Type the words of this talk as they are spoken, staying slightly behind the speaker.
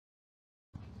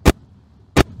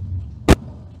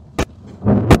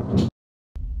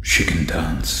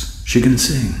dance. She can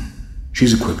sing.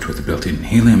 She's equipped with a built-in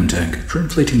helium tank for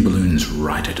inflating balloons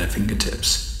right at her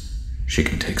fingertips. She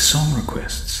can take song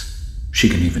requests. She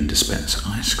can even dispense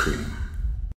ice cream.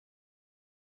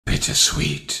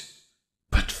 Bittersweet,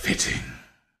 but fitting.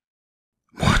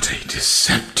 What a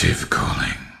deceptive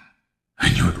calling.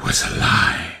 I knew it was a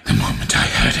lie the moment I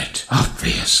heard it,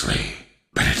 obviously,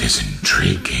 but it is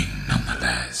intriguing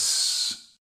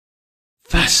nonetheless.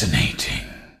 Fascinating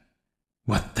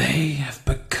what they have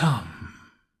become.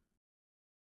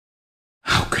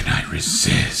 How can I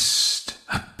resist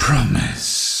a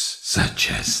promise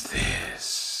such as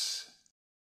this?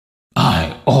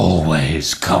 I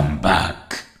always come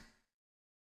back.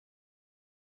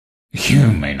 You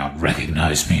may not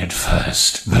recognize me at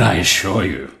first, but I assure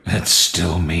you, it's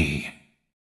still me.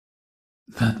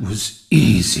 That was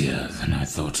easier than I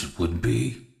thought it would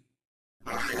be.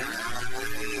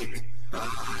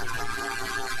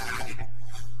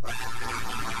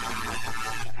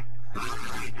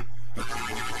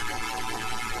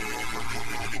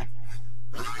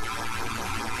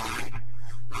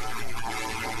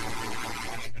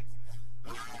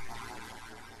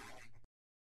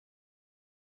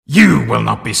 You will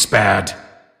not be spared.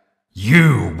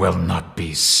 You will not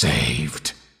be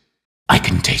saved. I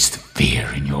can taste the fear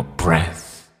in your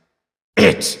breath.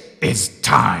 It is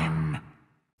time.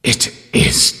 It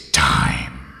is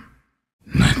time.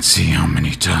 Let's see how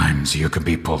many times you can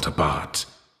be pulled apart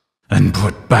and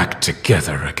put back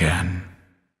together again.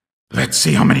 Let's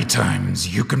see how many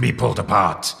times you can be pulled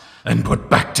apart and put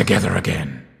back together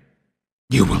again.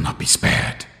 You will not be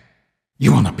spared.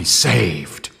 You will not be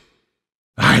saved.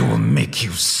 I will make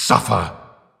you suffer.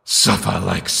 Suffer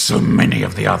like so many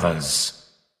of the others.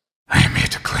 I am here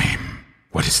to claim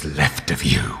what is left of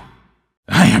you.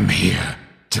 I am here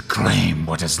to claim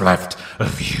what is left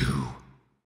of you.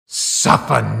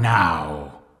 Suffer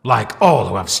now, like all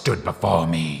who have stood before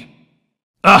me.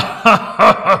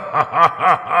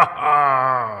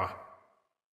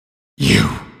 You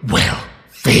will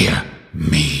fear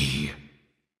me.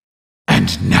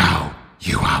 And now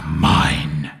you are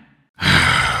mine.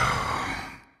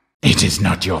 It is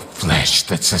not your flesh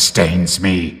that sustains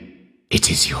me. It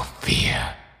is your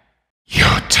fear.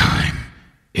 Your time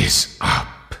is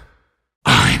up.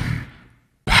 I'm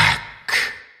back.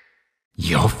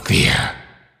 Your fear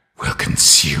will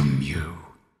consume you.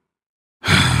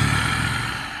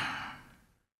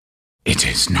 It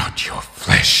is not your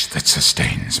flesh that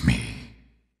sustains me.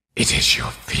 It is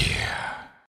your fear.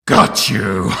 Got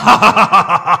you!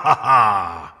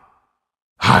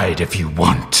 Hide if you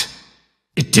want.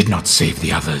 It did not save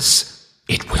the others.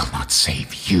 It will not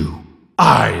save you.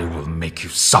 I will make you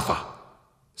suffer.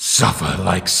 Suffer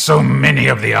like so many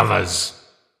of the others.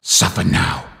 Suffer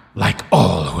now, like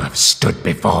all who have stood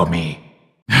before me.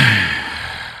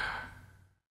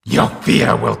 Your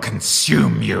fear will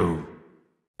consume you.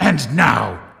 And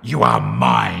now you are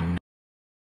mine.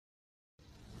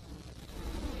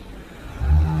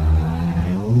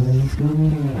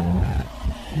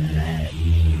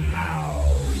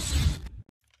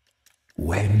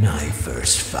 When I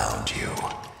first found you,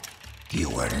 you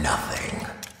were nothing.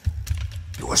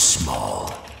 You were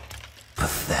small,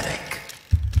 pathetic.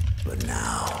 But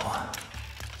now,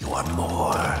 you are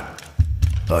more.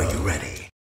 Are you ready?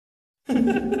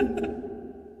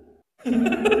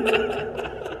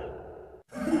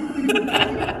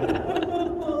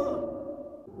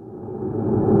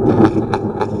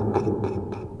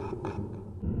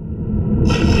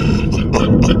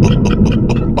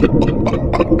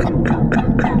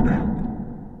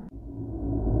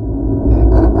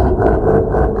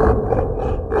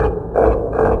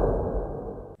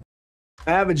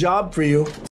 I have a job for you.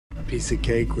 A piece of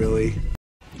cake, really.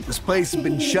 This place has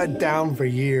been shut down for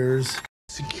years.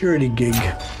 Security gig.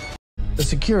 A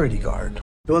security guard.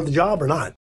 You want the job or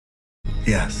not?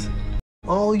 Yes.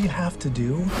 All you have to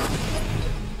do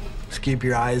is keep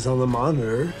your eyes on the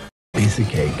monitor. Piece of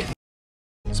cake.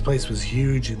 This place was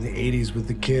huge in the 80s with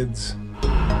the kids.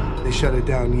 They shut it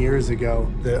down years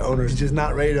ago. The owner's just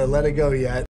not ready to let it go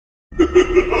yet.